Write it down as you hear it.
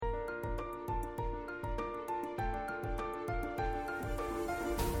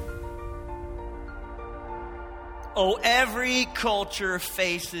Oh, every culture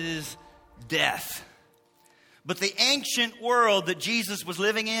faces death. But the ancient world that Jesus was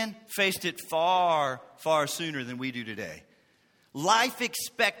living in faced it far, far sooner than we do today. Life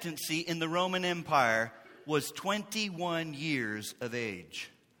expectancy in the Roman Empire was 21 years of age.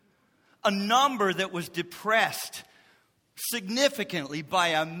 A number that was depressed significantly by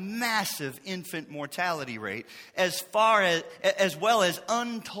a massive infant mortality rate, as well as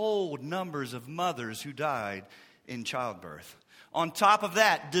untold numbers of mothers who died in childbirth. On top of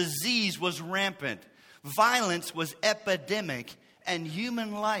that, disease was rampant, violence was epidemic, and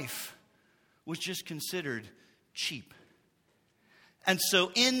human life was just considered cheap. And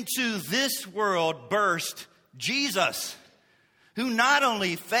so into this world burst Jesus, who not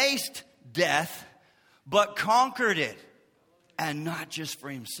only faced death, but conquered it. And not just for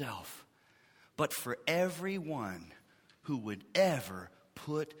himself, but for everyone who would ever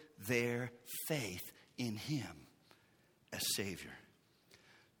put their faith in him as Savior.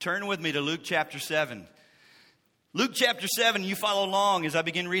 Turn with me to Luke chapter 7. Luke chapter 7, you follow along as I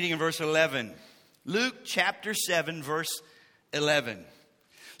begin reading in verse 11. Luke chapter 7, verse 11.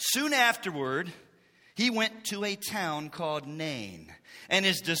 Soon afterward, he went to a town called Nain, and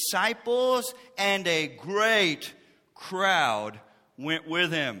his disciples and a great crowd went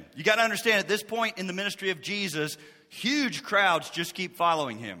with him. You got to understand, at this point in the ministry of Jesus, huge crowds just keep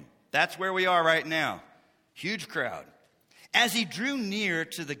following him. That's where we are right now. Huge crowd. As he drew near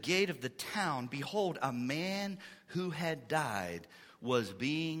to the gate of the town, behold, a man who had died was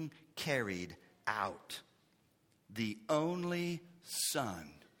being carried out, the only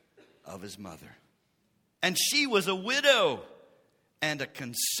son of his mother. And she was a widow, and a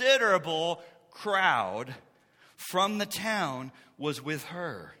considerable crowd from the town was with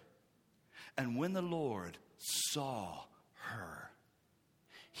her. And when the Lord saw her,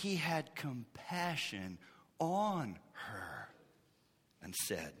 he had compassion on her and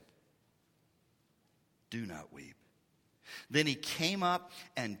said, "Do not weep." Then he came up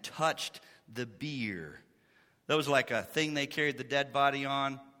and touched the bier. That was like a thing they carried the dead body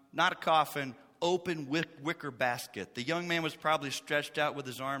on, not a coffin, open wicker basket. The young man was probably stretched out with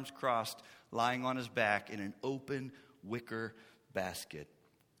his arms crossed, lying on his back in an open wicker basket.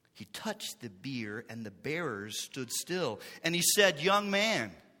 He touched the bier, and the bearers stood still. And he said, "Young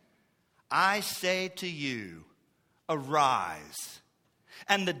man, I say to you, arise."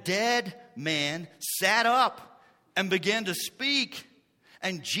 And the dead man sat up and began to speak.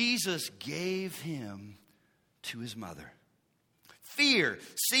 And Jesus gave him to his mother. Fear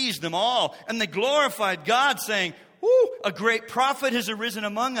seized them all, and they glorified God, saying, "A great prophet has arisen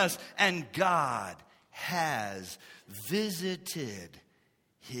among us, and God has visited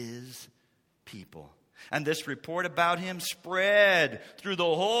his people." And this report about him spread through the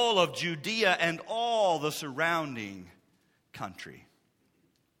whole of Judea and all the surrounding country.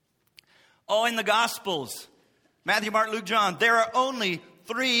 Oh, in the Gospels, Matthew, Mark, Luke, John, there are only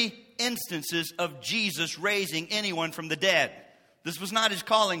 3 instances of Jesus raising anyone from the dead. This was not his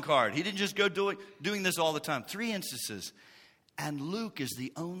calling card. He didn't just go doing this all the time. 3 instances. And Luke is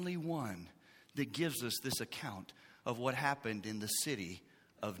the only one that gives us this account of what happened in the city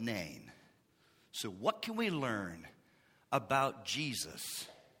of Nain. So what can we learn about Jesus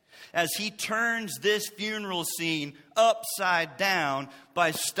as he turns this funeral scene upside down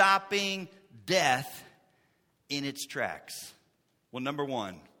by stopping death in its tracks? Well, number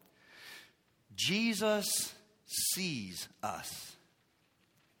 1, Jesus sees us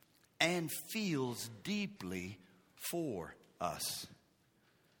and feels deeply for us.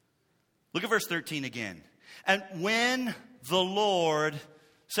 Look at verse 13 again. And when the Lord,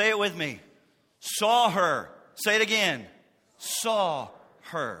 say it with me, saw her. Say it again. Saw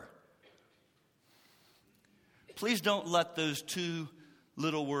her. Please don't let those 2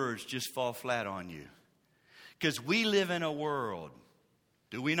 little words just fall flat on you. Because we live in a world,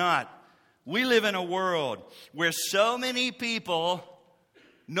 do we not? We live in a world where so many people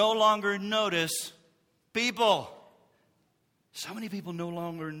no longer notice people. So many people no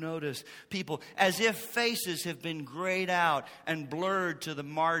longer notice people, as if faces have been grayed out and blurred to the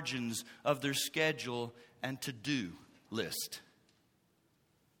margins of their schedule and to-do list.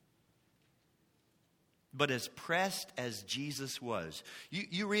 But as pressed as Jesus was,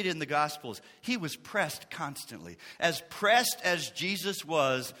 you read in the Gospels, he was pressed constantly. As pressed as Jesus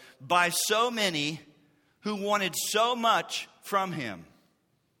was by so many who wanted so much from him,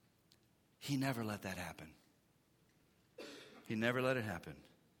 he never let that happen. He never let it happen.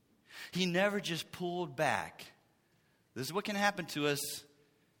 He never just pulled back. This is what can happen to us.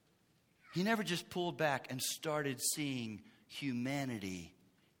 He never just pulled back and started seeing humanity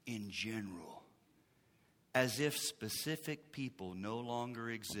in general as if specific people no longer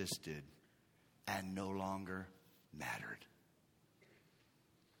existed and no longer mattered.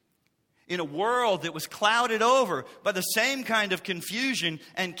 In a world that was clouded over by the same kind of confusion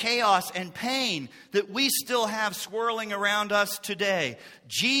and chaos and pain that we still have swirling around us today,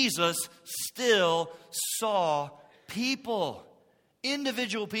 Jesus still saw people,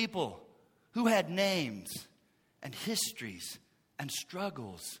 individual people, who had names and histories and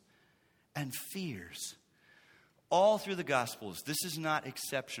struggles and fears. All through the Gospels, this is not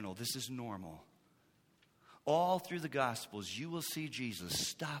exceptional, this is normal. All through the Gospels, you will see Jesus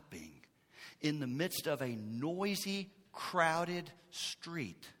stopping in the midst of a noisy, crowded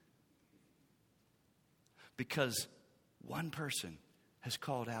street because one person has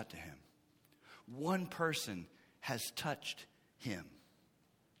called out to him. One person has touched him.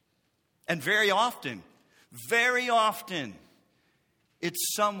 And very often,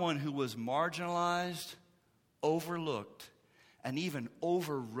 it's someone who was marginalized, overlooked, and even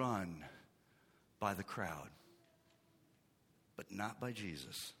overrun by the crowd. But not by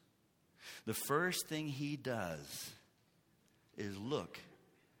Jesus. The first thing he does is look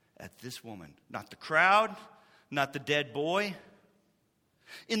at this woman. Not the crowd, not the dead boy.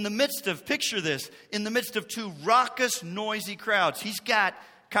 In the midst of, picture this, in the midst of two raucous, noisy crowds. He's got,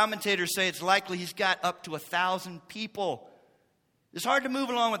 commentators say it's likely he's got up to 1,000 people. It's hard to move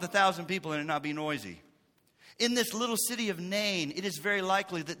along with 1,000 people and it not be noisy. In this little city of Nain, it is very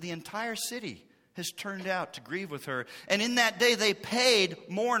likely that the entire city has turned out to grieve with her. And in that day, they paid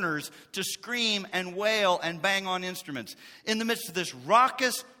mourners to scream and wail and bang on instruments. In the midst of this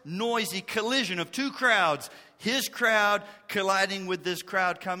raucous, noisy collision of two crowds, his crowd colliding with this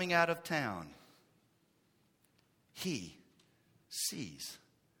crowd coming out of town, he sees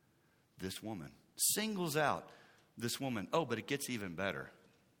this woman, singles out this woman. Oh, but it gets even better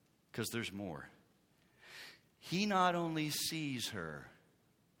because there's more. He not only sees her,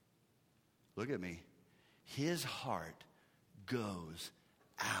 look at me, his heart goes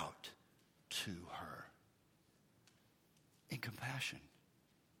out to her in compassion.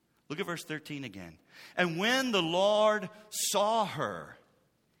 Look at verse 13 again. And when the Lord saw her,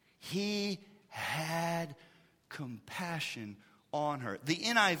 he had compassion on her. The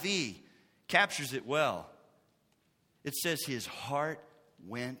NIV captures it well. It says his heart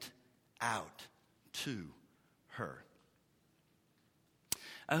went out to her.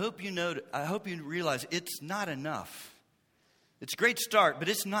 I hope you realize it's not enough. It's a great start, but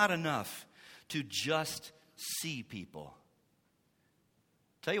it's not enough to just see people.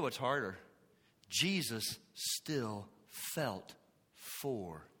 Tell you what's harder. Jesus still felt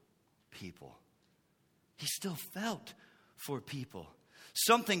for people. He still felt for people.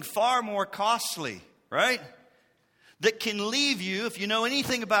 Something far more costly, right? That can leave you, if you know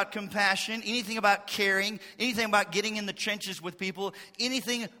anything about compassion, anything about caring, anything about getting in the trenches with people,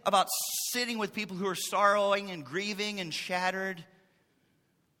 anything about sitting with people who are sorrowing and grieving and shattered,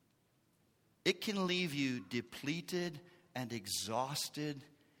 it can leave you depleted and exhausted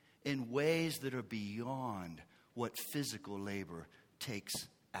in ways that are beyond what physical labor takes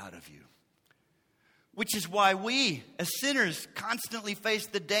out of you. Which is why we, as sinners, constantly face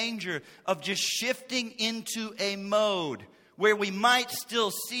the danger of just shifting into a mode where we might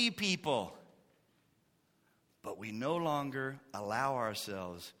still see people, but we no longer allow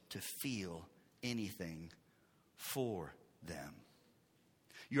ourselves to feel anything for them.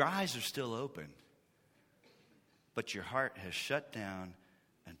 Your eyes are still open, but your heart has shut down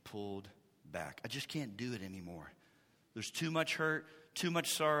and pulled back. I just can't do it anymore. There's too much hurt, too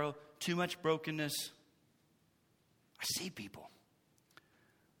much sorrow, too much brokenness. I see people,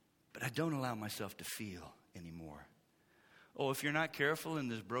 but I don't allow myself to feel anymore. Oh, if you're not careful in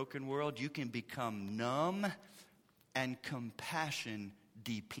this broken world, you can become numb and compassion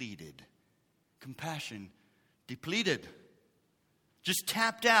depleted. Compassion depleted. Just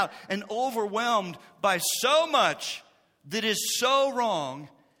tapped out and overwhelmed by so much that is so wrong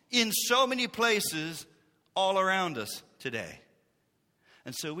in so many places all around us today.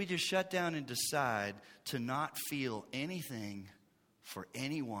 And so we just shut down and decide to not feel anything for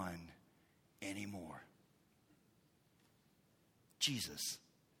anyone anymore. Jesus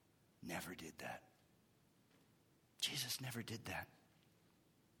never did that. Jesus never did that.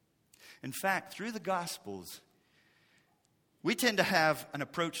 In fact, through the Gospels, we tend to have an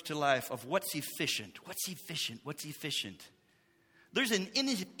approach to life of what's efficient. What's efficient? What's efficient? There's an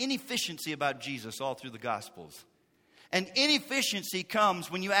inefficiency about Jesus all through the Gospels. And inefficiency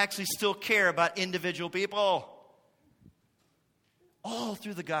comes when you actually still care about individual people. All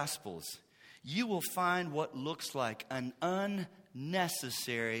through the Gospels, you will find what looks like an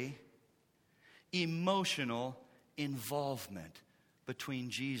unnecessary, emotional involvement between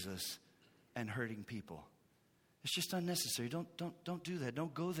Jesus and hurting people. It's just unnecessary. Don't do that.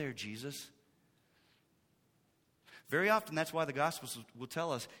 Don't go there, Jesus. Very often, that's why the Gospels will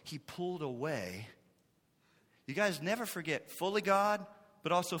tell us he pulled away. You guys never forget, fully God,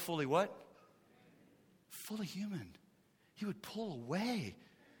 but also fully what? Fully human. He would pull away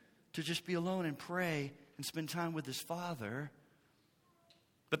to just be alone and pray and spend time with his Father.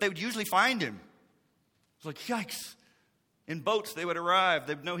 But they would usually find him. It's like, yikes. In boats, they would arrive.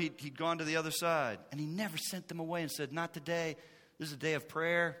 They'd know he'd gone to the other side. And he never sent them away and said, not today. This is a day of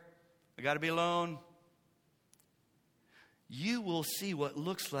prayer. I got to be alone. You will see what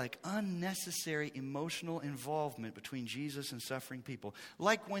looks like unnecessary emotional involvement between Jesus and suffering people.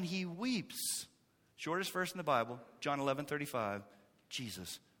 Like when he weeps. Shortest verse in the Bible, John 11:35.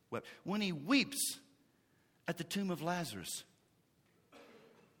 Jesus wept. When he weeps at the tomb of Lazarus,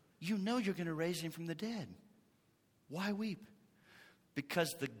 you know you're going to raise him from the dead. Why weep?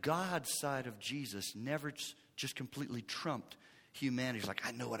 Because the God side of Jesus never just completely trumped humanity. He's like,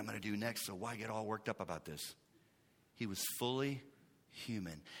 I know what I'm going to do next, so why get all worked up about this? He was fully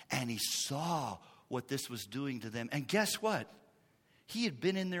human. And he saw what this was doing to them. And guess what? He had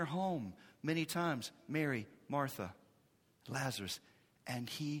been in their home many times. Mary, Martha, Lazarus. And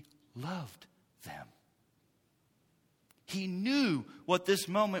he loved them. He knew what this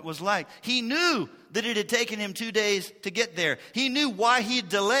moment was like. He knew that it had taken him 2 days to get there. He knew why he had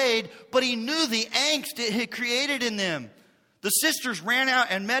delayed, but he knew the angst it had created in them. The sisters ran out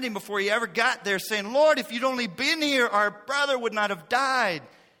and met him before he ever got there, saying, Lord, if you'd only been here, our brother would not have died.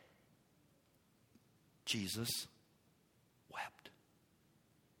 Jesus wept.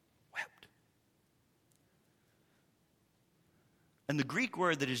 Wept. And the Greek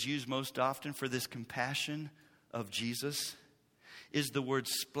word that is used most often for this compassion of Jesus is the word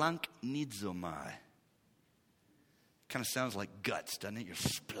splanchnizomai. Kind of sounds like guts, doesn't it? You're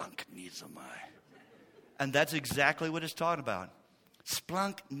splanchnizomai. And that's exactly what it's talking about.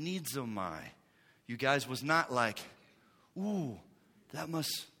 Splanchnizomai. You guys was not like, ooh, that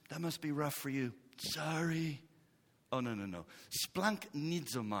must be rough for you. Sorry. Oh, no.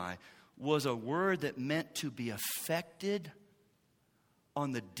 Splanchnizomai was a word that meant to be affected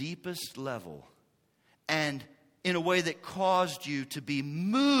on the deepest level and in a way that caused you to be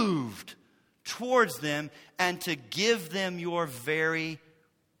moved towards them and to give them your very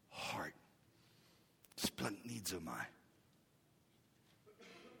heart. Splanchnizomai.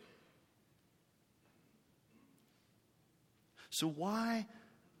 So why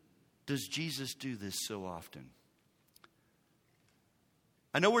does Jesus do this so often?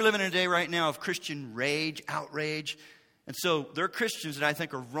 I know we're living in a day right now of Christian rage, outrage. And so there are Christians that I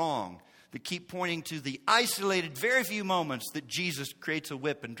think are wrong that keep pointing to the isolated, very few moments that Jesus creates a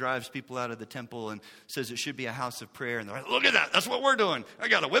whip and drives people out of the temple and says it should be a house of prayer. And they're like, look at that. That's what we're doing. I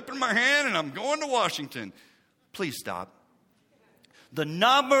got a whip in my hand and I'm going to Washington. Please stop. The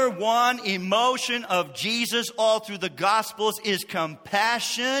number one emotion of Jesus all through the Gospels is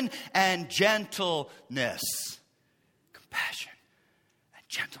compassion and gentleness. Compassion and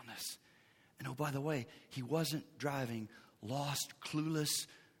gentleness. And oh, by the way, he wasn't driving lost, clueless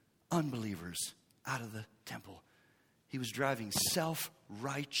unbelievers out of the temple. He was driving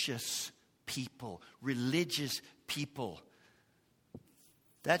self-righteous people, religious people.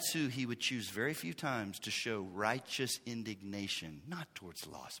 That's who he would choose very few times to show righteous indignation, not towards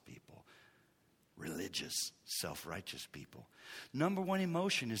lost people, religious, self-righteous people. Number one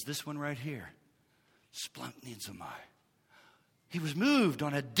emotion is this one right here. Splanchnizomai. He was moved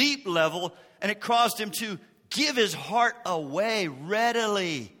on a deep level, and it caused him to give his heart away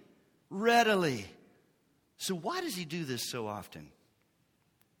readily. So why does he do this so often?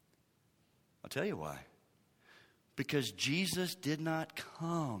 I'll tell you why. Because Jesus did not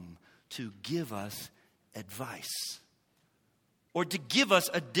come to give us advice or to give us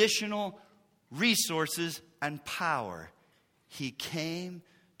additional resources and power. He came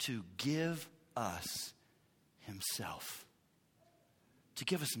to give us himself. To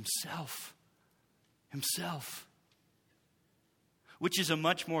give us himself. Himself. Which is a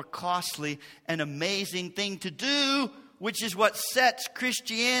much more costly and amazing thing to do, which is what sets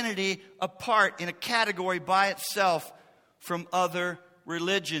Christianity apart in a category by itself from other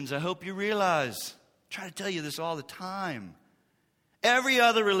religions. I hope you realize, I try to tell you this all the time. Every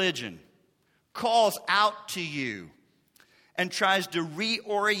other religion calls out to you and tries to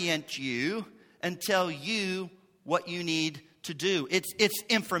reorient you and tell you what you need to do. It's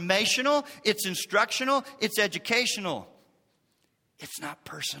informational, it's instructional, it's educational. It's not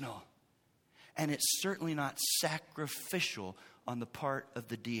personal. And it's certainly not sacrificial on the part of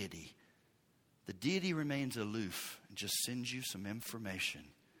the deity. the deity remains aloof and just sends you some information.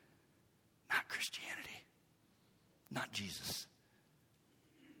 Not Christianity. Not Jesus.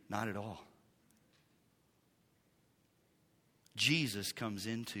 Not at all. Jesus comes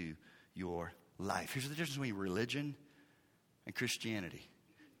into your life. Here's the difference between religion and Christianity.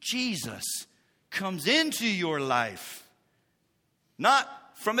 Jesus comes into your life. Not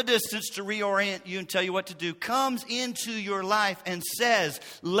from a distance to reorient you and tell you what to do. Comes into your life and says,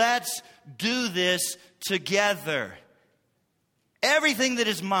 let's do this together. Everything that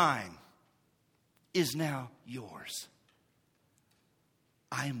is mine is now yours.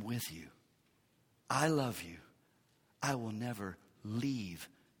 I am with you. I love you. I will never leave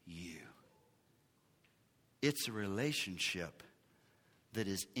you. It's a relationship that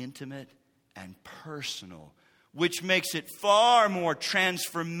is intimate and personal, which makes it far more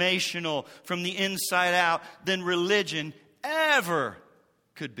transformational from the inside out than religion ever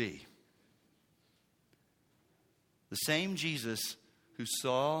could be. The same Jesus who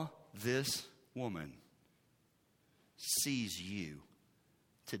saw this woman sees you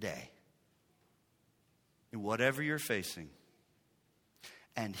today in whatever you're facing,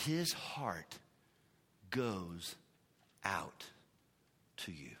 and his heart goes out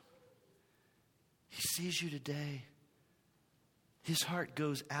to you. He sees you today. His heart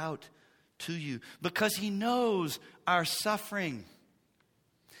goes out to you because he knows our suffering.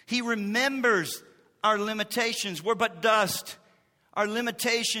 He remembers our limitations. We're but dust. Our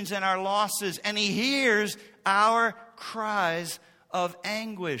limitations and our losses. And he hears our cries of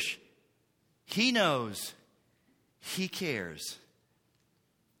anguish. He knows. He cares.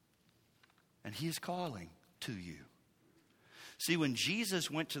 And he is calling to you. See, when Jesus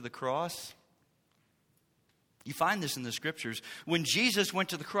went to the cross, you find this in the scriptures. When Jesus went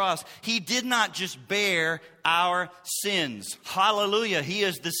to the cross, he did not just bear our sins. Hallelujah. He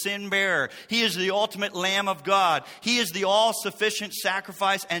is the sin bearer. He is the ultimate Lamb of God. He is the all-sufficient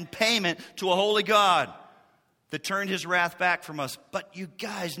sacrifice and payment to a holy God that turned his wrath back from us. But you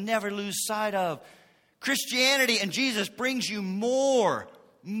guys never lose sight of Christianity and Jesus brings you more.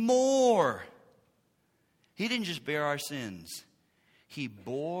 He didn't just bear our sins. He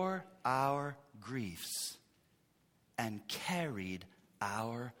bore our griefs and carried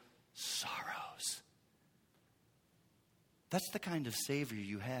our sorrows. That's the kind of Savior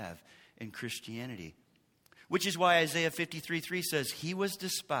you have in Christianity. Which is why Isaiah 53:3 says, he was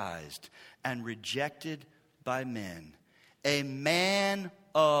despised and rejected by men. A man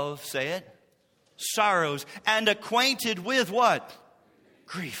of, say it, sorrows, and acquainted with what?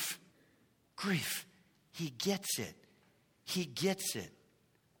 Grief. He gets it. He gets it.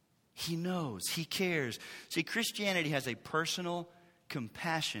 He knows. He cares. See, Christianity has a personal,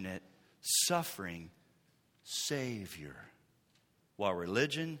 compassionate, suffering Savior. While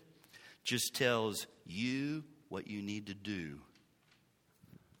religion just tells you what you need to do.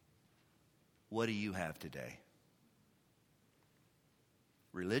 What do you have today?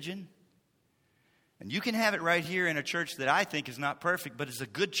 Religion? And you can have it right here in a church that I think is not perfect, but it's a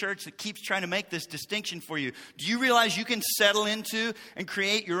good church that keeps trying to make this distinction for you. Do you realize you can settle into and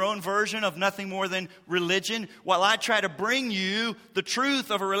create your own version of nothing more than religion? While I try to bring you the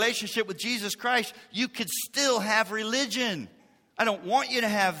truth of a relationship with Jesus Christ, you could still have religion. I don't want you to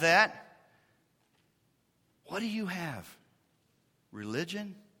have that. What do you have?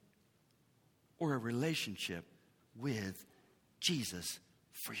 Religion or a relationship with Jesus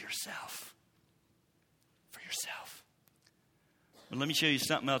for yourself? But let me show you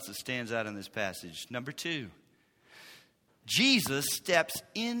something else that stands out in this passage. Number 2, Jesus steps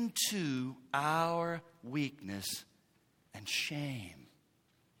into our weakness and shame.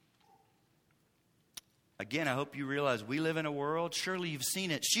 Again, I hope you realize we live in a world, surely you've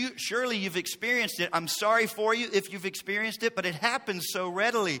seen it, surely you've experienced it. I'm sorry for you if you've experienced it, but it happens so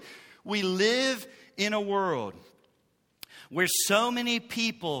readily. We live in a world where so many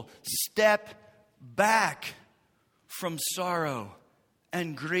people step back from sorrow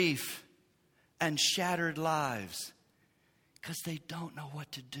and grief and shattered lives because they don't know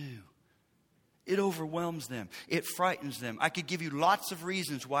what to do. It overwhelms them. It frightens them. I could give you lots of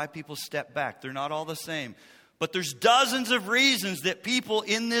reasons why people step back. They're not all the same. But there's dozens of reasons that people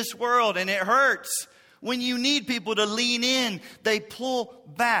in this world, and it hurts, when you need people to lean in, they pull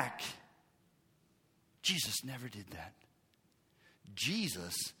back. Jesus never did that.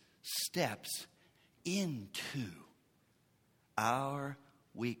 Jesus steps into our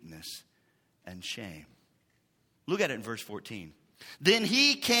weakness and shame. Look at it in verse 14. Then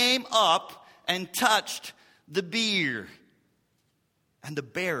he came up and touched the bier, and the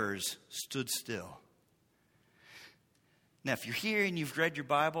bearers stood still. Now, if you're here and you've read your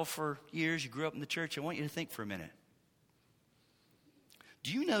Bible for years, you grew up in the church, I want you to think for a minute.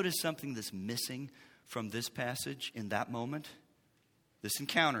 Do you notice something that's missing from this passage in that moment? This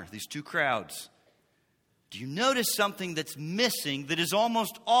encounter, these two crowds. Do you notice something that's missing that is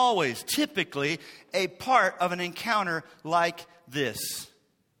almost always, typically, a part of an encounter like this?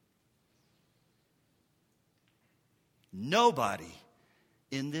 Nobody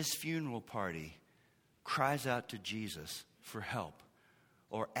in this funeral party cries out to Jesus for help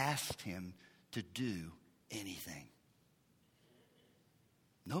or asked him to do anything.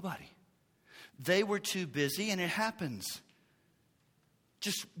 Nobody. They were too busy, and it happens.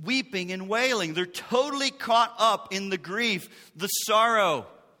 Just weeping and wailing. They're totally caught up in the grief, the sorrow,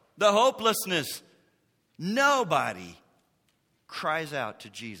 the hopelessness. Nobody cries out to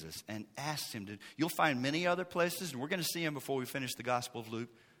Jesus and asks him to. You'll find many other places, and we're going to see them before we finish the Gospel of Luke,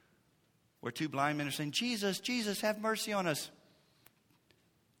 where two blind men are saying, Jesus, Jesus, have mercy on us.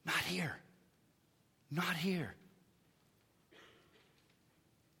 Not here. Not here.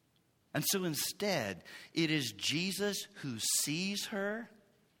 And so instead, it is Jesus who sees her,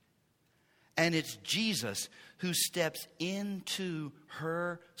 and it's Jesus who steps into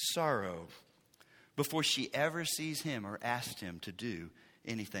her sorrow before she ever sees him or asks him to do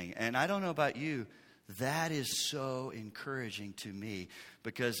anything. And I don't know about you, that is so encouraging to me,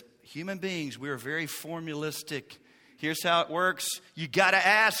 because human beings, we are very formalistic. Here's how it works. You got to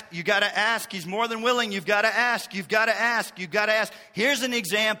ask. You got to ask. He's more than willing. You've got to ask. You've got to ask. You've got to ask. Here's an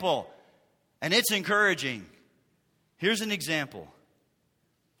example. And it's encouraging. Here's an example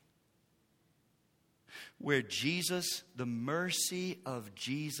where Jesus, the mercy of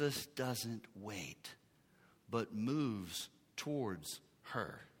Jesus doesn't wait, but moves towards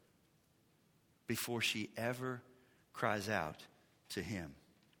her before she ever cries out to him.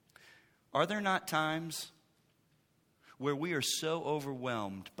 Are there not times where we are so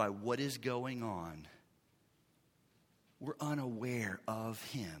overwhelmed by what is going on, we're unaware of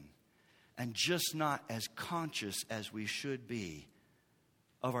him? And just not as conscious as we should be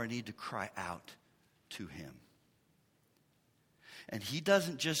of our need to cry out to him. And he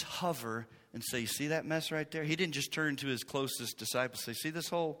doesn't just hover and say, see that mess right there? He didn't just turn to his closest disciples and say, see this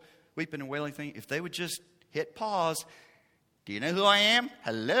whole weeping and wailing thing? If they would just hit pause, do you know who I am?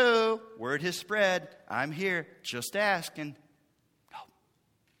 Hello, word has spread. I'm here, just asking. No,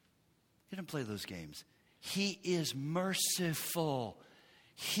 he didn't play those games. He is merciful.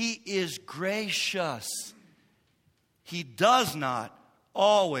 He is gracious. He does not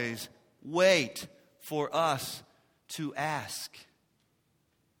always wait for us to ask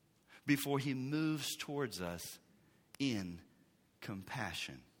before he moves towards us in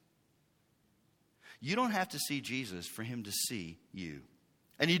compassion. You don't have to see Jesus for him to see you.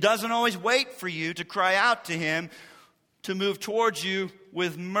 And he doesn't always wait for you to cry out to him to move towards you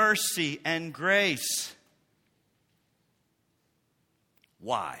with mercy and grace.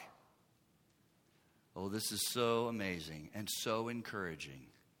 Why? Oh, this is so amazing and so encouraging.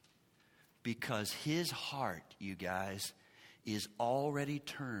 Because his heart, you guys, is already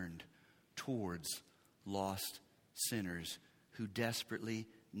turned towards lost sinners who desperately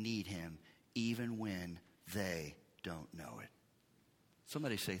need him, even when they don't know it.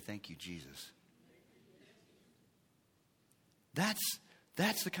 Somebody say, thank you, Jesus.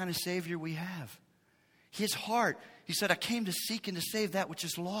 That's the kind of Savior we have. His heart, he said, I came to seek and to save that which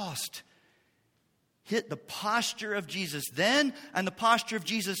is lost. Hit the posture of Jesus then and the posture of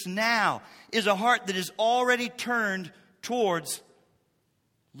Jesus now is a heart that is already turned towards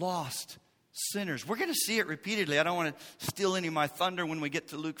lost sinners. We're going to see it repeatedly. I don't want to steal any of my thunder when we get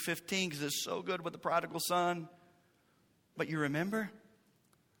to Luke 15 because it's so good with the prodigal son. But you remember?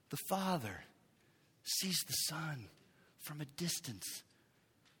 The father sees the son from a distance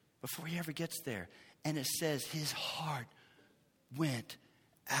before he ever gets there. And it says his heart went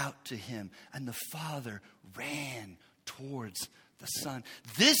out to him, and the father ran towards the son.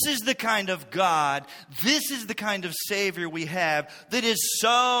 This is the kind of God, this is the kind of Savior we have that is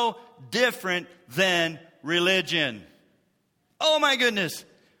so different than religion. Oh my goodness.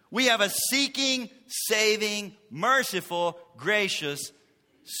 We have a seeking, saving, merciful, gracious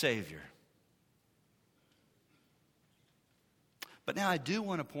Savior. But now I do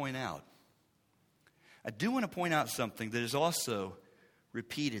want to point out something that is also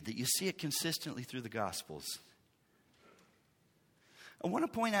repeated, that you see it consistently through the Gospels. I want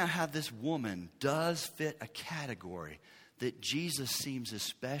to point out how this woman does fit a category that Jesus seems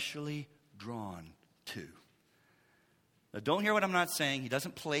especially drawn to. Now, don't hear what I'm not saying. He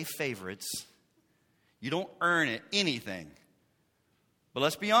doesn't play favorites. You don't earn it, anything. But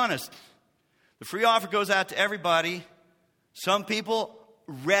let's be honest. The free offer goes out to everybody Some people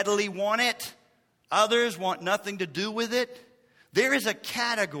readily want it. Others want nothing to do with it. There is a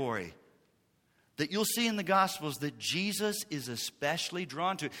category that you'll see in the Gospels that Jesus is especially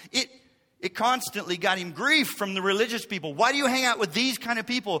drawn to. It constantly got him grief from the religious people. Why do you hang out with these kind of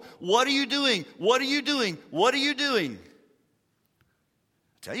people? What are you doing? What are you doing? What are you doing?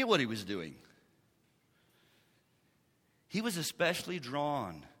 I'll tell you what he was doing. He was especially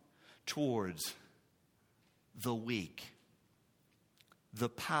drawn towards the weak, the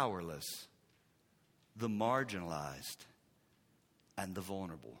powerless, the marginalized, and the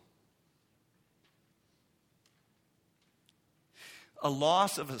vulnerable. A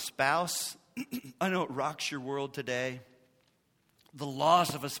loss of a spouse, I know it rocks your world today. The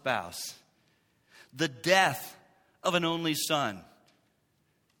loss of a spouse, the death of an only son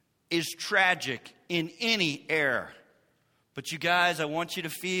is tragic in any era. But you guys, I want you to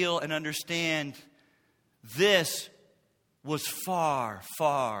feel and understand this was far,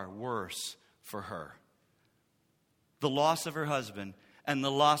 far worse for her. The loss of her husband and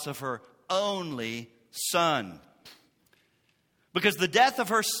the loss of her only son. Because the death of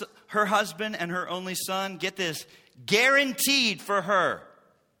her husband and her only son, get this, guaranteed for her.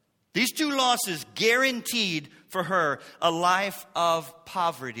 These two losses guaranteed for her a life of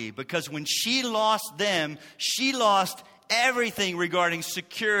poverty. Because when she lost them, she lost everything regarding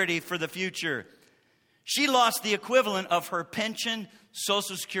security for the future. She lost the equivalent of her pension,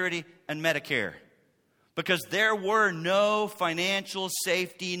 Social Security, and Medicare. Because there were no financial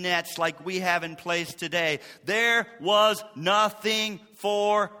safety nets like we have in place today. There was nothing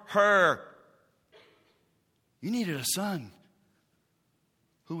for her. You needed a son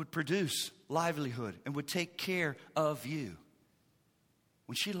who would produce livelihood and would take care of you.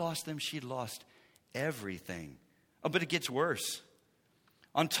 When she lost them, she lost everything. Oh, but it gets worse.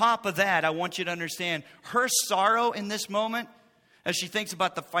 On top of that, I want you to understand her sorrow in this moment, as she thinks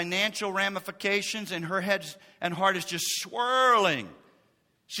about the financial ramifications, and her head and heart is just swirling.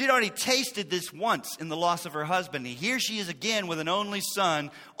 She'd already tasted this once in the loss of her husband. And here she is again with an only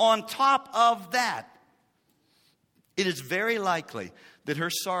son. On top of that, it is very likely that her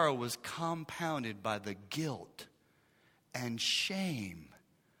sorrow was compounded by the guilt and shame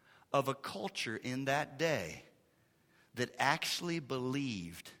of a culture in that day that actually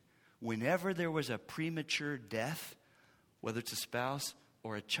believed whenever there was a premature death, whether it's a spouse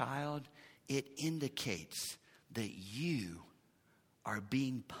or a child, it indicates that you are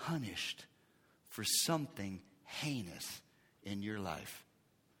being punished for something heinous in your life.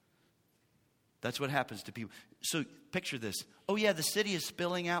 That's what happens to people. So picture this. Oh yeah, the city is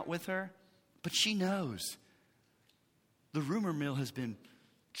spilling out with her, but she knows. The rumor mill has been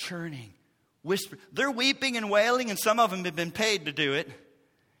churning, whispering. They're weeping and wailing, and some of them have been paid to do it.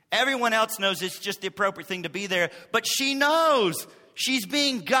 Everyone else knows it's just the appropriate thing to be there. But she knows she's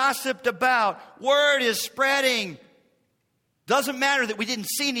being gossiped about. Word is spreading. Doesn't matter that we didn't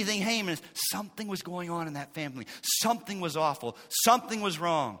see anything heinous. Something was going on in that family. Something was awful. Something was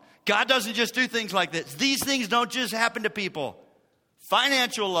wrong. God doesn't just do things like this. These things don't just happen to people.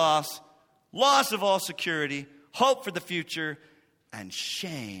 Financial loss, loss of all security, hope for the future, and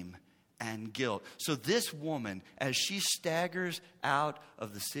shame and guilt. So this woman, as she staggers out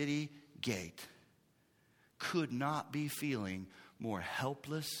of the city gate, could not be feeling more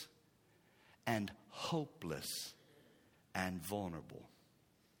helpless and hopeless and vulnerable.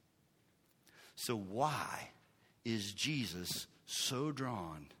 So why is Jesus so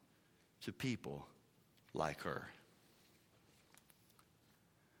drawn to people like her?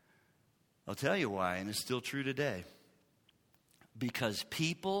 I'll tell you why, and it's still true today. Because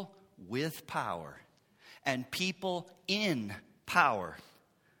people with power and people in power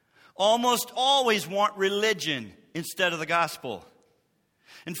almost always want religion instead of the gospel.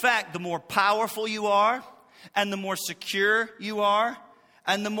 In fact, the more powerful you are, and the more secure you are,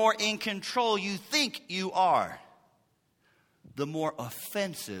 and the more in control you think you are, the more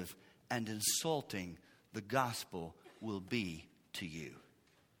offensive and insulting the gospel will be to you.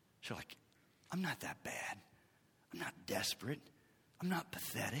 So like, I'm not that bad. I'm not desperate. I'm not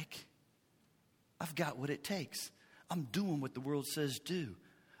pathetic. I've got what it takes. I'm doing what the world says do.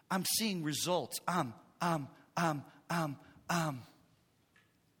 I'm seeing results.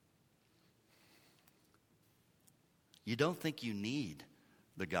 You don't think you need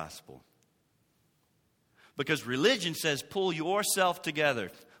the gospel. Because religion says pull yourself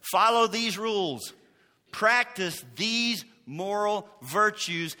together. Follow these rules. Practice these moral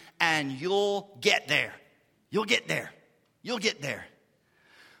virtues and you'll get there. You'll get there. You'll get there.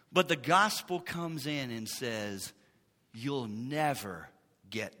 But the gospel comes in and says, you'll never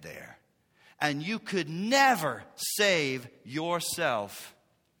get there. and you could never save yourself.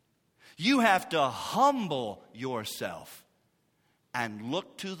 You have to humble yourself and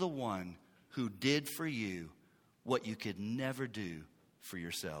look to the one who did for you what you could never do for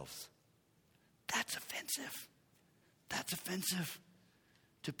yourselves. That's offensive. That's offensive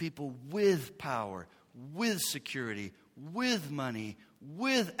to people with power, with security, with money,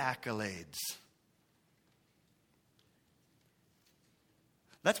 with accolades.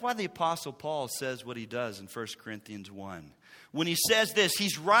 That's why the Apostle Paul says what he does in 1 Corinthians 1. When he says this,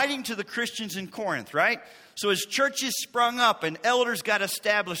 he's writing to the Christians in Corinth, right? So as churches sprung up and elders got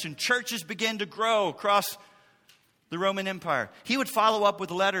established and churches began to grow across the Roman Empire, he would follow up with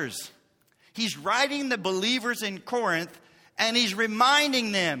letters. He's writing the believers in Corinth and he's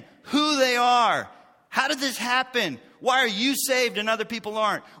reminding them who they are. How did this happen? Why are you saved and other people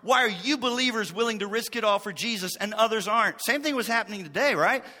aren't? Why are you believers willing to risk it all for Jesus and others aren't? Same thing was happening today,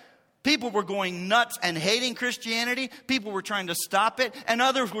 right? People were going nuts and hating Christianity. People were trying to stop it. And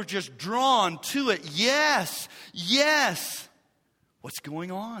others were just drawn to it. Yes, yes. What's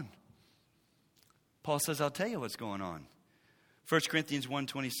going on? Paul says, I'll tell you what's going on. 1 Corinthians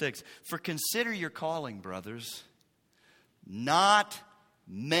 1:26. For consider your calling, brothers. Not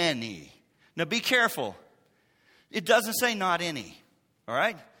many. Now be careful. It doesn't say not any. All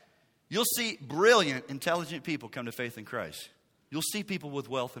right? You'll see brilliant, intelligent people come to faith in Christ. You'll see people with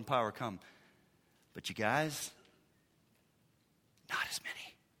wealth and power come. But you guys, not as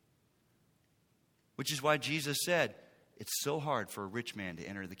many. Which is why Jesus said, it's so hard for a rich man to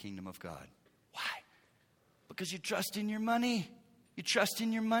enter the kingdom of God. Why? Because you trust in your money. You trust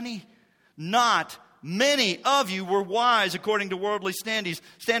in your money. Not many of you were wise according to worldly standards.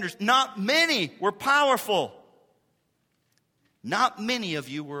 Not many were powerful. Not many of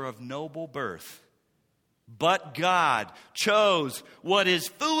you were of noble birth. But God chose what is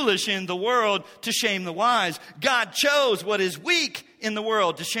foolish in the world to shame the wise. God chose what is weak in the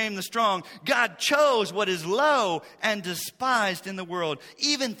world to shame the strong. God chose what is low and despised in the world,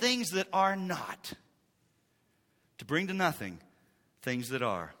 even things that are not, to bring to nothing things that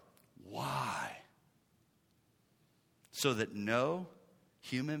are. Why? So that no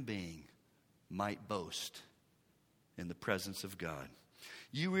human being might boast in the presence of God.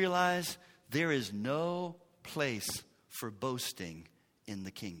 You realize there is no place for boasting in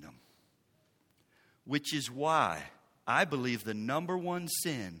the kingdom. Which is why I believe the number one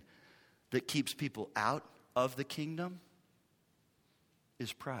sin that keeps people out of the kingdom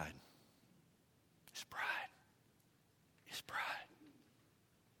is pride. It's pride. It's pride.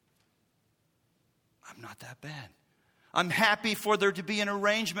 I'm not that bad. I'm happy for there to be an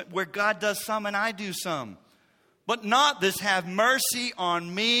arrangement where God does some and I do some. But not this, have mercy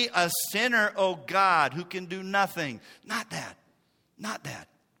on me, a sinner, O God, who can do nothing. Not that. Not that.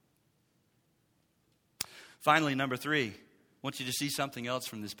 Finally, number 3, I want you to see something else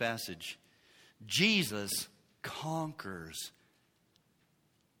from this passage. Jesus conquers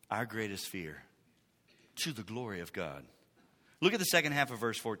our greatest fear to the glory of God. Look at the second half of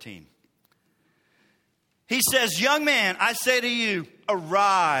verse 14. He says, young man, I say to you,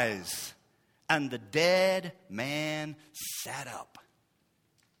 arise. And the dead man sat up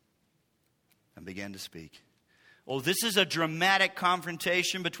and began to speak. Oh, this is a dramatic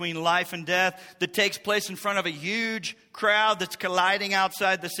confrontation between life and death that takes place in front of a huge crowd that's colliding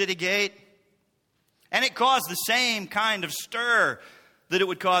outside the city gate. And it caused the same kind of stir that it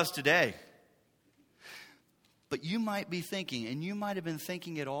would cause today. But you might be thinking, and you might have been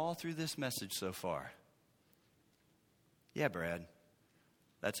thinking it all through this message so far. Yeah, Brad.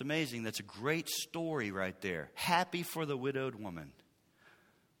 That's amazing. That's a great story right there. Happy for the widowed woman.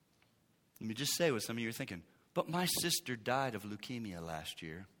 Let me just say what some of you are thinking. But my sister died of leukemia last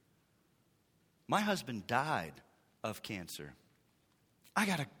year. My husband died of cancer. I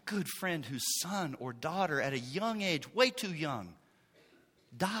got a good friend whose son or daughter at a young age, way too young,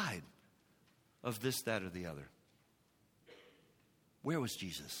 died of this, that, or the other. Where was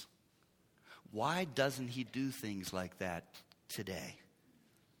Jesus? Why doesn't he do things like that today?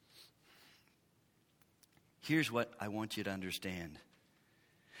 Here's what I want you to understand.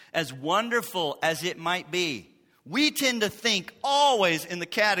 As wonderful as it might be, we tend to think always in the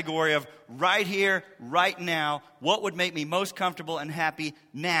category of right here, right now, what would make me most comfortable and happy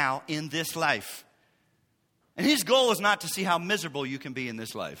now in this life. And his goal is not to see how miserable you can be in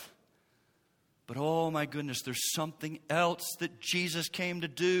this life. But oh my goodness, there's something else that Jesus came to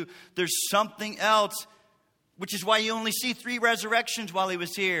do. There's something else, which is why you only see 3 resurrections while he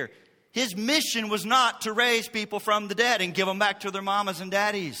was here. His mission was not to raise people from the dead and give them back to their mamas and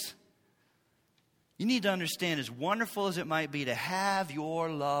daddies. You need to understand, as wonderful as it might be to have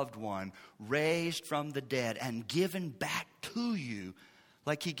your loved one raised from the dead and given back to you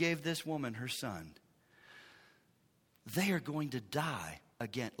like he gave this woman her son, they are going to die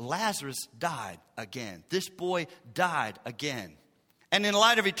again. Lazarus died again. This boy died again. And in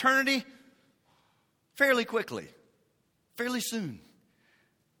light of eternity, fairly quickly, fairly soon.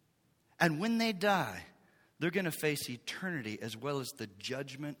 And when they die, they're going to face eternity as well as the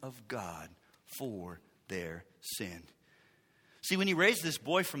judgment of God for their sin. See, when he raised this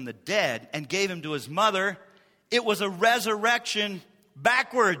boy from the dead and gave him to his mother, it was a resurrection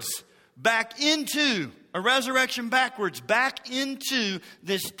backwards, back into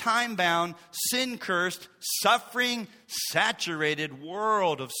this time-bound, sin-cursed, suffering-saturated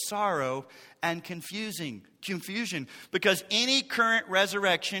world of sorrow and confusion. Because any current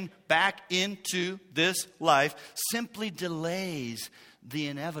resurrection back into this life simply delays the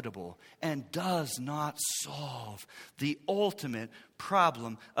inevitable and does not solve the ultimate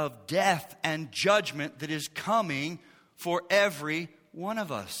problem of death and judgment that is coming for every one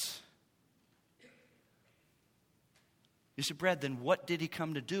of us. You say, Brad, then what did he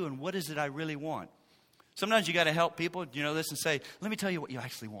come to do, and what is it I really want? Sometimes you got to help people, you know this, and say, let me tell you what you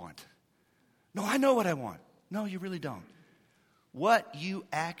actually want. No, I know what I want. No, you really don't. What you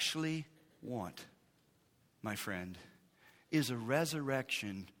actually want, my friend, is a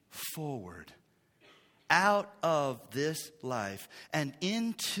resurrection forward out of this life and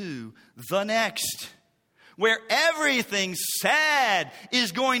into the next, where everything sad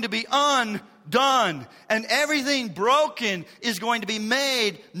is going to be undone and everything broken is going to be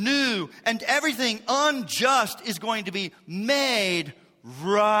made new and everything unjust is going to be made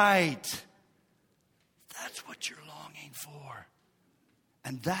right. That's what you're longing for.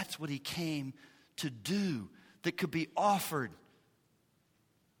 And that's what he came to do, that could be offered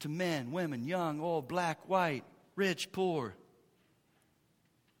to men, women, young, old, black, white, rich, poor.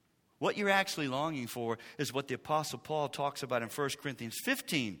 What you're actually longing for is what the Apostle Paul talks about in 1 Corinthians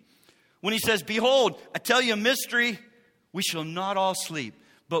 15. When he says, behold, I tell you a mystery, we shall not all sleep,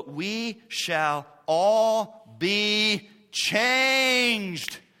 but we shall all be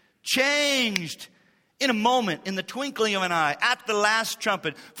changed. Changed. In a moment, in the twinkling of an eye, at the last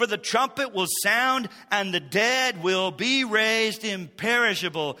trumpet. For the trumpet will sound, and the dead will be raised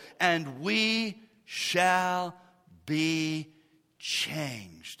imperishable, and we shall be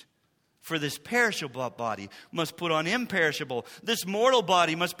changed. For this perishable body must put on imperishable. This mortal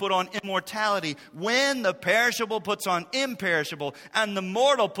body must put on immortality. When the perishable puts on imperishable, and the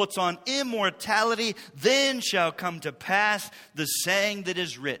mortal puts on immortality, then shall come to pass the saying that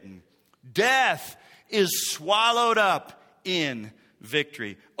is written, death is swallowed up in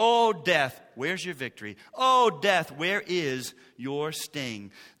victory. Oh, death, where's your victory? Oh, death, where is your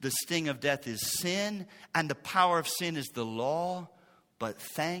sting? The sting of death is sin, and the power of sin is the law. But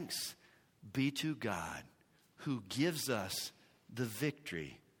thanks be to God who gives us the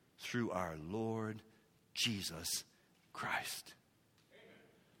victory through our Lord Jesus Christ.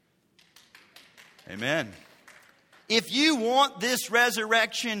 Amen. If you want this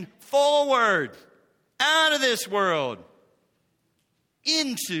resurrection forward, out of this world,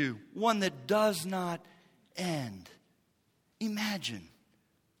 into one that does not end. Imagine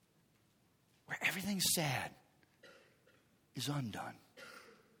where everything sad is undone.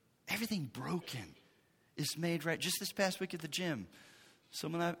 Everything broken is made right. Just this past week at the gym,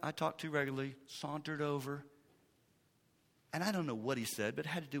 someone I talk to regularly sauntered over. And I don't know what he said, but it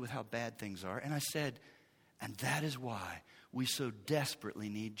had to do with how bad things are. And I said, and that is why we so desperately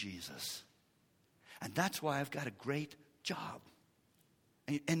need Jesus. And that's why I've got a great job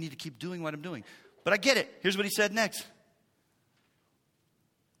and need to keep doing what I'm doing. But I get it. Here's what he said next.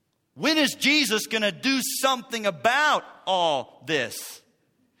 When is Jesus going to do something about all this?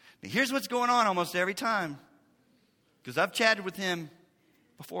 Now, here's what's going on almost every time, because I've chatted with him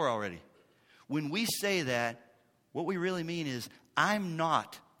before already. When we say that, what we really mean is, I'm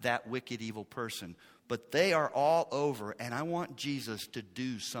not that wicked, evil person, but they are all over, and I want Jesus to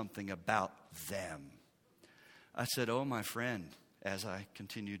do something about them. I said, oh, my friend, as I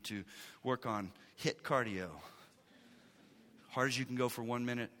continued to work on HIIT cardio. Hard as you can go for 1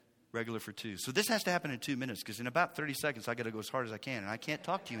 minute, regular for 2. So this has to happen in 2 minutes, because in about 30 seconds, I got to go as hard as I can, and I can't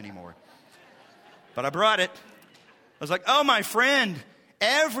talk to you anymore. But I brought it. I was like, oh, my friend,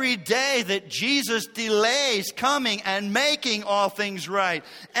 Every day that Jesus delays coming and making all things right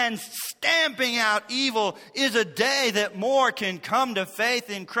and stamping out evil is a day that more can come to faith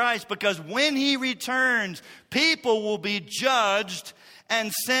in Christ, because when he returns, people will be judged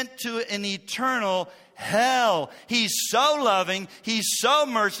and sent to an eternal hell. He's so loving. He's so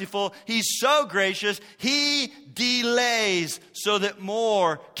merciful. He's so gracious. He delays so that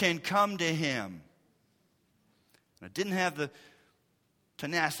more can come to him. I didn't have the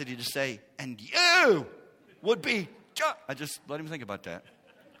tenacity to say, and you would be judged. I just let him think about that.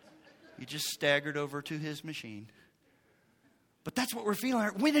 He just staggered over to his machine. But that's what we're feeling.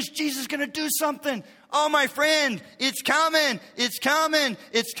 When is Jesus going to do something? Oh, my friend, it's coming. It's coming.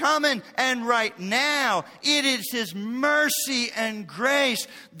 It's coming. And right now, it is his mercy and grace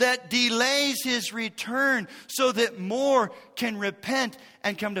that delays his return so that more can repent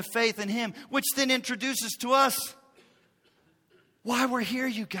and come to faith in him, which then introduces to us why we're here,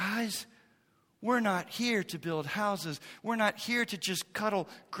 you guys. We're not here to build houses. We're not here to just cuddle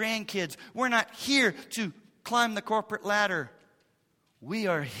grandkids. We're not here to climb the corporate ladder. We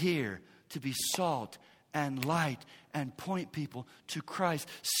are here to be salt and light and point people to Christ.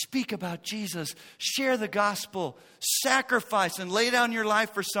 Speak about Jesus. Share the gospel. Sacrifice and lay down your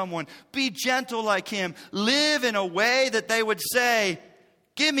life for someone. Be gentle like him. Live in a way that they would say,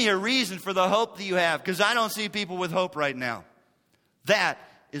 give me a reason for the hope that you have, because I don't see people with hope right now. That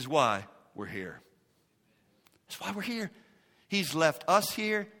is why we're here. That's why we're here. He's left us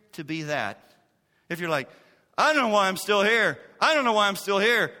here to be that. If you're like, I don't know why I'm still here. I don't know why I'm still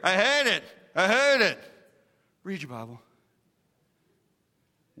here. I hate it. I hate it. Read your Bible.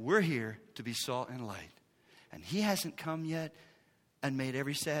 We're here to be salt and light. And he hasn't come yet and made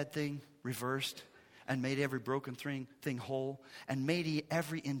every sad thing reversed and made every broken thing whole and made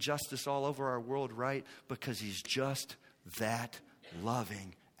every injustice all over our world right, because he's just that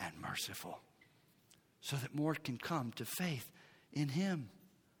loving and merciful, so that more can come to faith in him.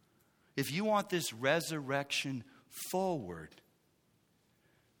 If you want this resurrection forward,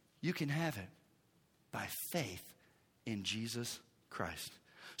 you can have it by faith in Jesus Christ.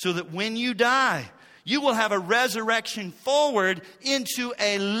 So that when you die, you will have a resurrection forward into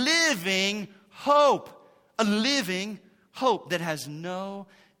a living hope. A living hope that has no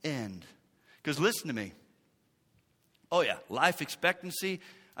end. Because listen to me. Oh yeah, life expectancy.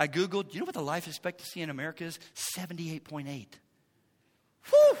 I Googled, you know what the life expectancy in America is? 78.8.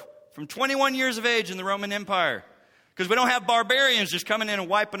 Whew! From 21 years of age in the Roman Empire. Because we don't have barbarians just coming in and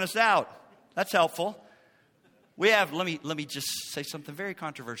wiping us out. That's helpful. We have, let me just say something very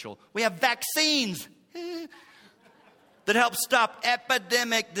controversial. We have vaccines that help stop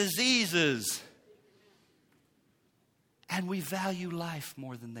epidemic diseases. And we value life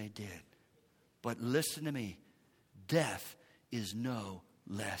more than they did. But listen to me. Death is no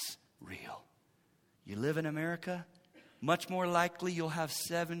less real. You live in America, much more likely you'll have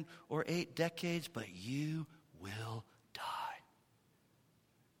 7 or 8 decades, but you will die.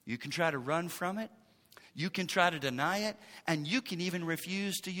 You can try to run from it. You can try to deny it. And you can even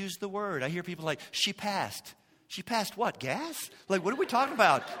refuse to use the word. I hear people like, she passed. She passed what? Gas? Like, what are we talking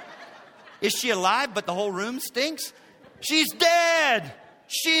about? Is she alive but the whole room stinks? She's dead.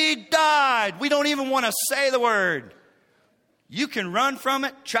 She died. We don't even want to say the word. You can run from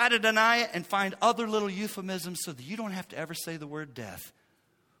it, try to deny it, and find other little euphemisms so that you don't have to ever say the word death.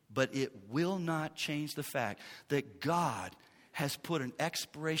 But it will not change the fact that God has put an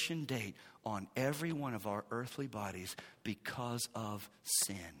expiration date on every one of our earthly bodies because of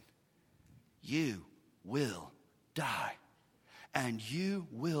sin. You will die, and you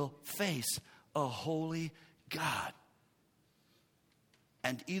will face a holy God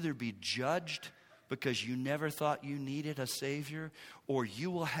and either be judged because you never thought you needed a Savior, or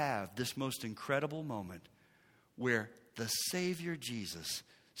you will have this most incredible moment where the Savior Jesus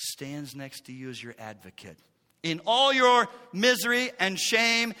stands next to you as your advocate. In all your misery and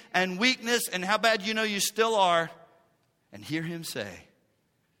shame and weakness and how bad you know you still are, and hear him say,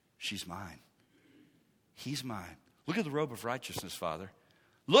 she's mine. He's mine. Look at the robe of righteousness, Father.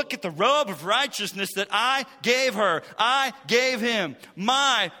 Look at the robe of righteousness that I gave her. I gave him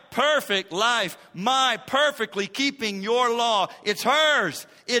my perfect life, my perfectly keeping your law. It's hers.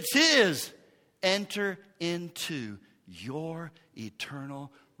 It's his. Enter into your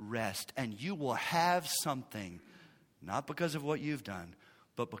eternal rest. And you will have something, not because of what you've done,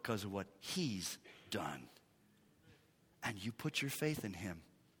 but because of what he's done. And you put your faith in him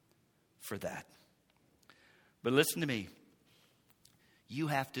for that. But listen to me. You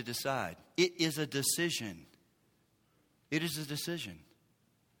have to decide. It is a decision. It is a decision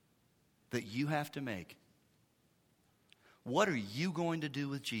that you have to make. What are you going to do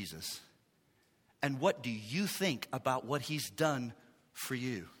with Jesus? And what do you think about what he's done for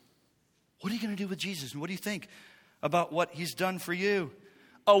you? What are you going to do with Jesus? And what do you think about what he's done for you?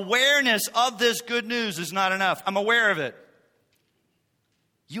 Awareness of this good news is not enough. I'm aware of it.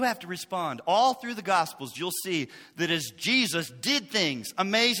 You have to respond. All through the Gospels, you'll see that as Jesus did things,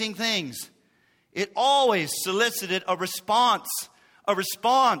 amazing things, it always solicited a response, a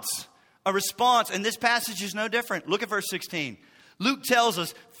response, a response. And this passage is no different. Look at verse 16. Luke tells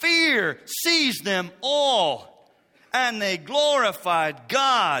us, fear seized them all, and they glorified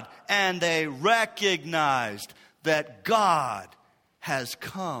God, and they recognized that God has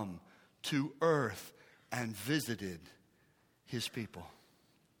come to earth and visited his people.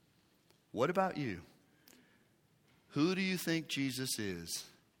 What about you? Who do you think Jesus is?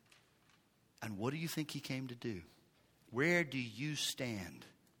 And what do you think he came to do? Where do you stand?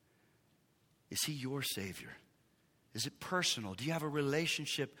 Is he your Savior? Is it personal? Do you have a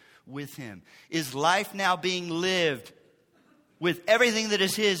relationship with him? Is life now being lived with everything that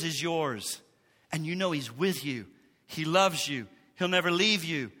is his is yours? And you know he's with you. He loves you. He'll never leave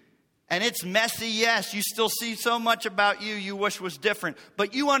you. And it's messy, yes. You still see so much about you you wish was different.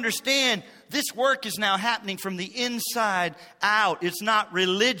 But you understand this work is now happening from the inside out. It's not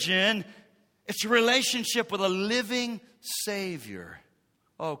religion. It's a relationship with a living Savior.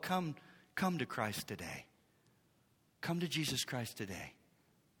 Oh, come to Christ today. Come to Jesus Christ today.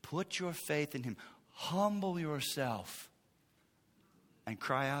 Put your faith in him. Humble yourself and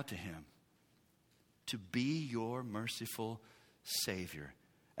cry out to him to be your merciful Savior.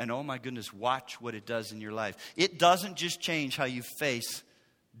 And oh my goodness, watch what it does in your life. It doesn't just change how you face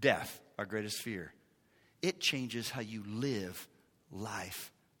death, our greatest fear. It changes how you live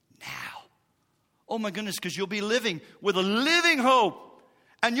life now. Oh my goodness, because you'll be living with a living hope.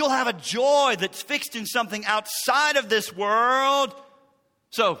 And you'll have a joy that's fixed in something outside of this world.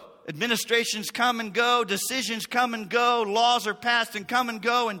 So administrations come and go, decisions come and go, laws are passed and come and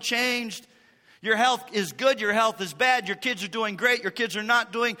go and changed. Your health is good, your health is bad, your kids are doing great, your kids are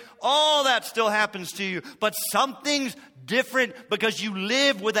not doing. All that still happens to you. But something's different because you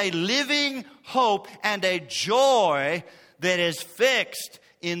live with a living hope and a joy that is fixed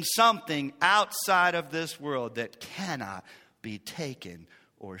in something outside of this world that cannot be taken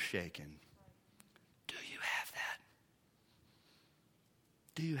or shaken. Do you have that?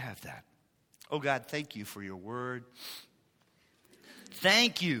 Do you have that? Oh God, thank you for your word.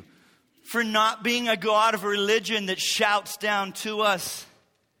 Thank you for not being a God of religion that shouts down to us,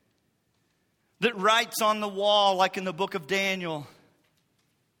 that writes on the wall like in the book of Daniel.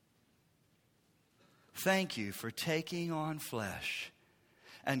 Thank you for taking on flesh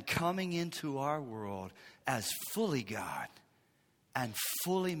and coming into our world as fully God and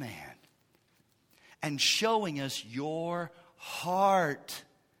fully man, and showing us your heart,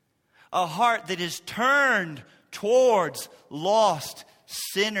 a heart that is turned towards lost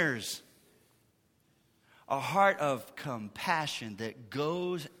sinners, a heart of compassion that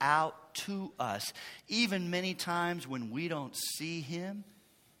goes out to us, even many times when we don't see him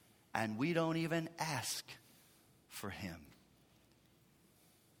and we don't even ask for him,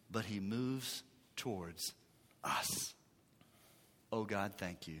 but he moves towards us. Oh God,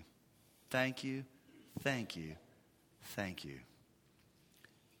 thank you. Thank you, thank you, thank you.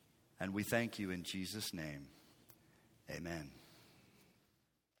 And we thank you in Jesus' name. Amen.